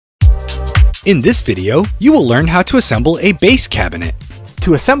In this video, you will learn how to assemble a base cabinet.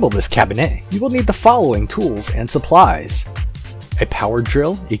 To assemble this cabinet, you will need the following tools and supplies: a power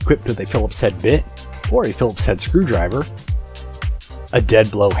drill equipped with a Phillips head bit or a Phillips head screwdriver, a dead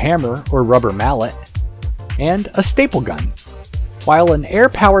blow hammer or rubber mallet, and a staple gun. While an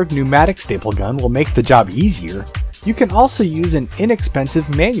air-powered pneumatic staple gun will make the job easier, you can also use an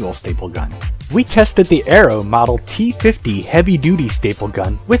inexpensive manual staple gun. We tested the Aero Model T50 heavy-duty staple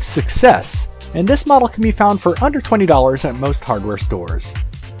gun with success, and this model can be found for under $20 at most hardware stores.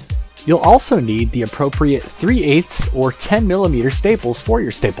 You'll also need the appropriate 3/8 or 10mm staples for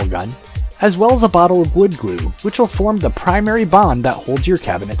your staple gun, as well as a bottle of wood glue, which will form the primary bond that holds your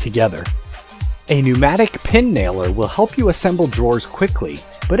cabinet together. A pneumatic pin nailer will help you assemble drawers quickly,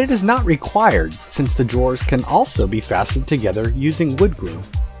 but it is not required since the drawers can also be fastened together using wood glue.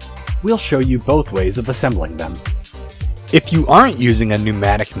 We'll show you both ways of assembling them. If you aren't using a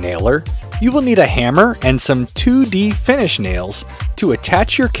pneumatic nailer, you will need a hammer and some 2D finish nails to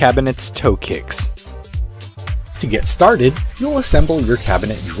attach your cabinet's toe kicks. To get started, you'll assemble your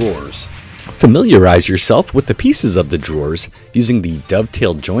cabinet drawers. Familiarize yourself with the pieces of the drawers using the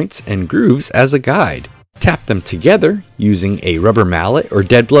dovetail joints and grooves as a guide. Tap them together using a rubber mallet or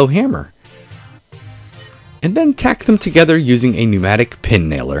dead blow hammer, and then tack them together using a pneumatic pin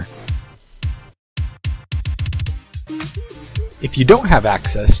nailer. If you don't have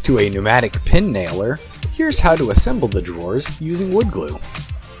access to a pneumatic pin nailer, here's how to assemble the drawers using wood glue.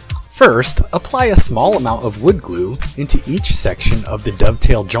 First, apply a small amount of wood glue into each section of the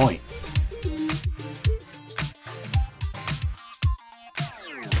dovetail joint.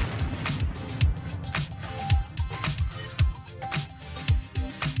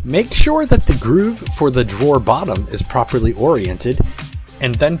 Make sure that the groove for the drawer bottom is properly oriented,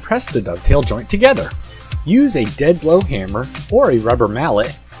 and then press the dovetail joint together. Use a dead blow hammer or a rubber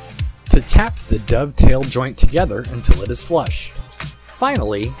mallet to tap the dovetail joint together until it is flush.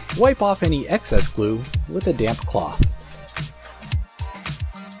 Finally, wipe off any excess glue with a damp cloth.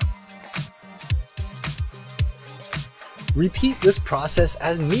 Repeat this process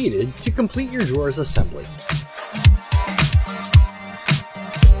as needed to complete your drawer's assembly.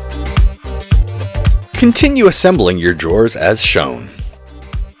 Continue assembling your drawers as shown.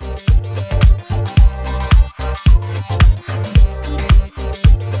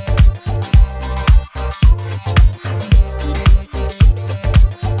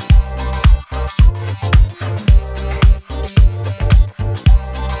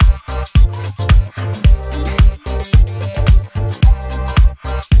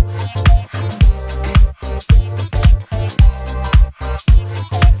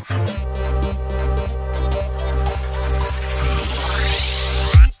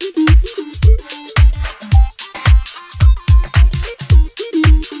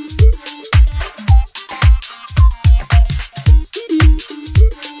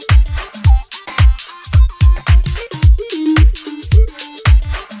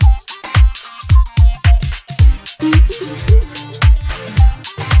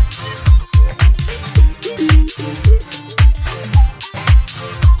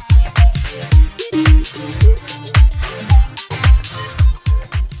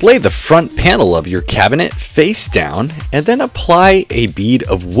 Lay the front panel of your cabinet face down and then apply a bead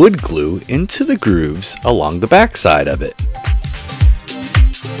of wood glue into the grooves along the back side of it.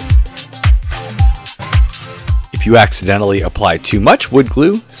 If you accidentally apply too much wood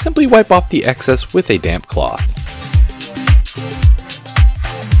glue, simply wipe off the excess with a damp cloth.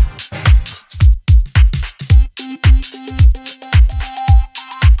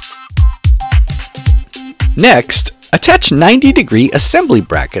 Next, attach 90-degree assembly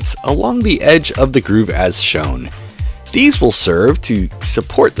brackets along the edge of the groove as shown. These will serve to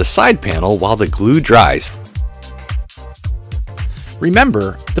support the side panel while the glue dries.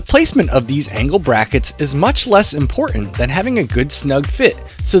 Remember, the placement of these angle brackets is much less important than having a good snug fit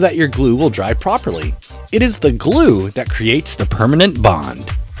so that your glue will dry properly. It is the glue that creates the permanent bond.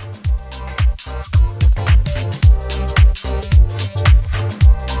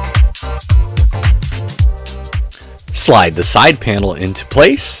 Slide the side panel into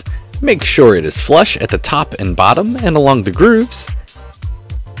place, make sure it is flush at the top and bottom and along the grooves,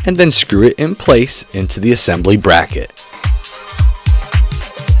 and then screw it in place into the assembly bracket.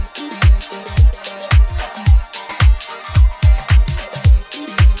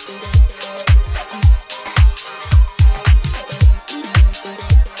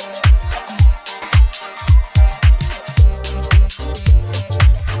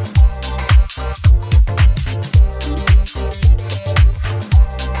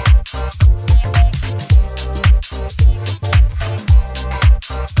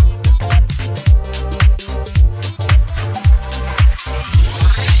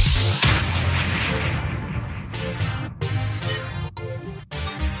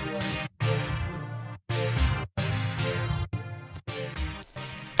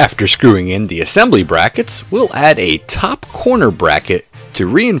 After screwing in the assembly brackets, we'll add a top corner bracket to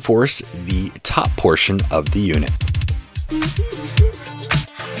reinforce the top portion of the unit.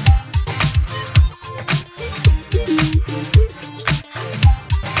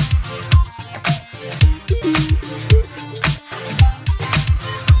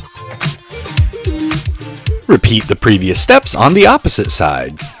 Repeat the previous steps on the opposite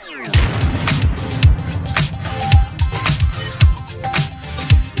side.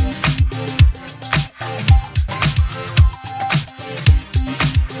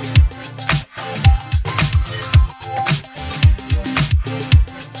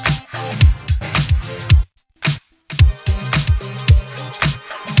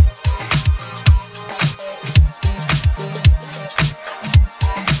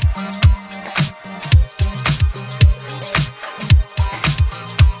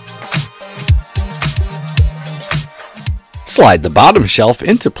 Slide the bottom shelf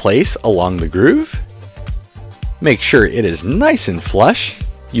into place along the groove. Make sure it is nice and flush,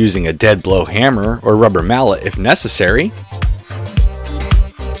 using a dead blow hammer or rubber mallet if necessary.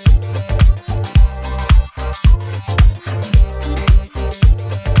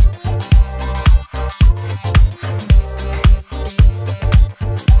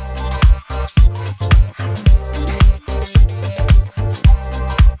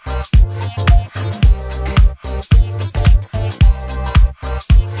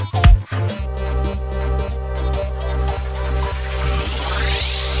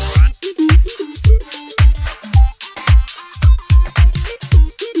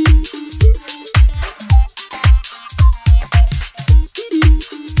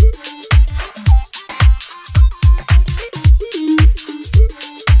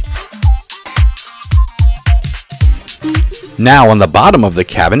 Now on the bottom of the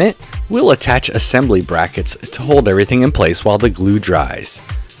cabinet, we'll attach assembly brackets to hold everything in place while the glue dries.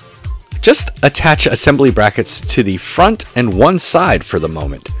 Just attach assembly brackets to the front and one side for the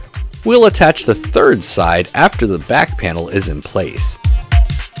moment. We'll attach the third side after the back panel is in place.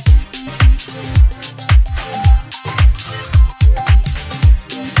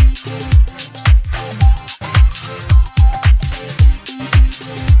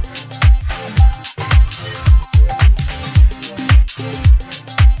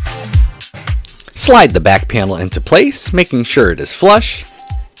 Slide the back panel into place, making sure it is flush,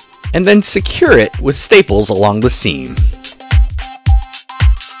 and then secure it with staples along the seam.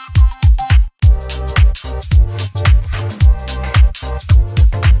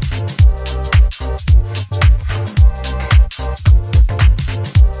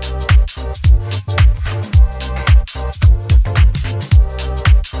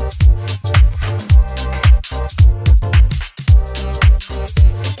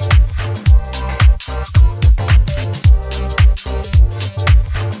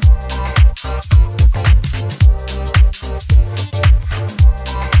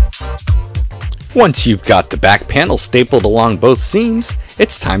 Once you've got the back panel stapled along both seams,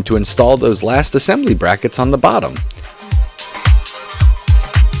 it's time to install those last assembly brackets on the bottom.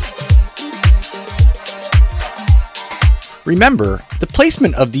 Remember, the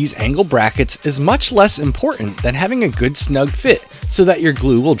placement of these angle brackets is much less important than having a good snug fit so that your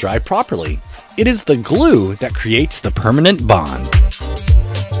glue will dry properly. It is the glue that creates the permanent bond.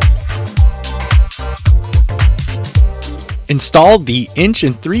 Install the 1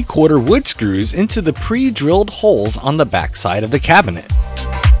 3/4 wood screws into the pre-drilled holes on the back side of the cabinet.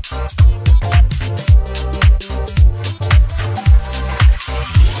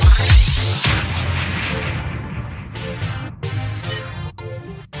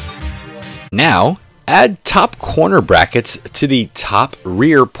 Now, add top corner brackets to the top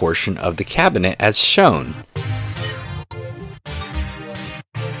rear portion of the cabinet as shown.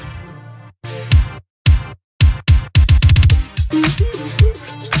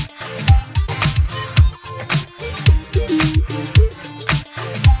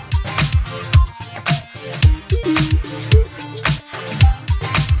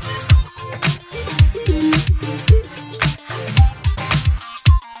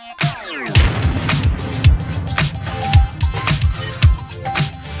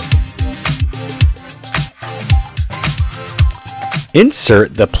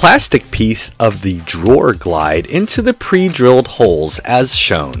 Insert the plastic piece of the drawer glide into the pre-drilled holes as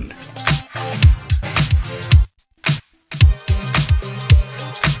shown.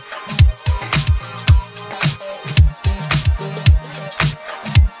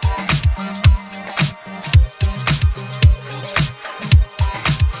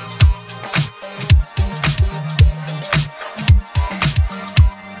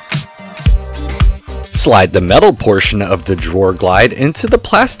 Slide the metal portion of the drawer glide into the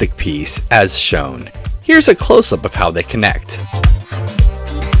plastic piece as shown. Here's a close-up of how they connect.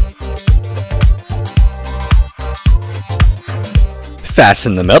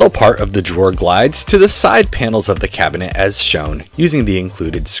 Fasten the metal part of the drawer glides to the side panels of the cabinet as shown, using the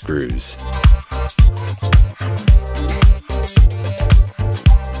included screws.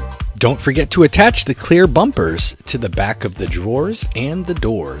 Don't forget to attach the clear bumpers to the back of the drawers and the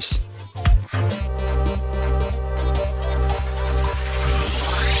doors.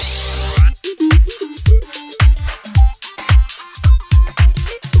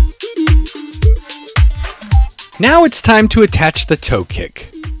 Now it's time to attach the toe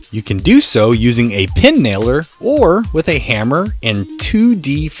kick. You can do so using a pin nailer or with a hammer and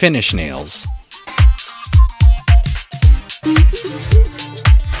 2D finish nails.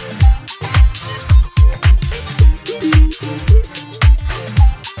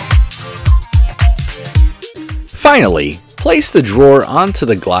 Finally, place the drawer onto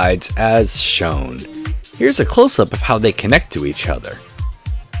the glides as shown. Here's a close-up of how they connect to each other.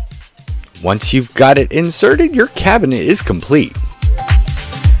 Once you've got it inserted, your cabinet is complete.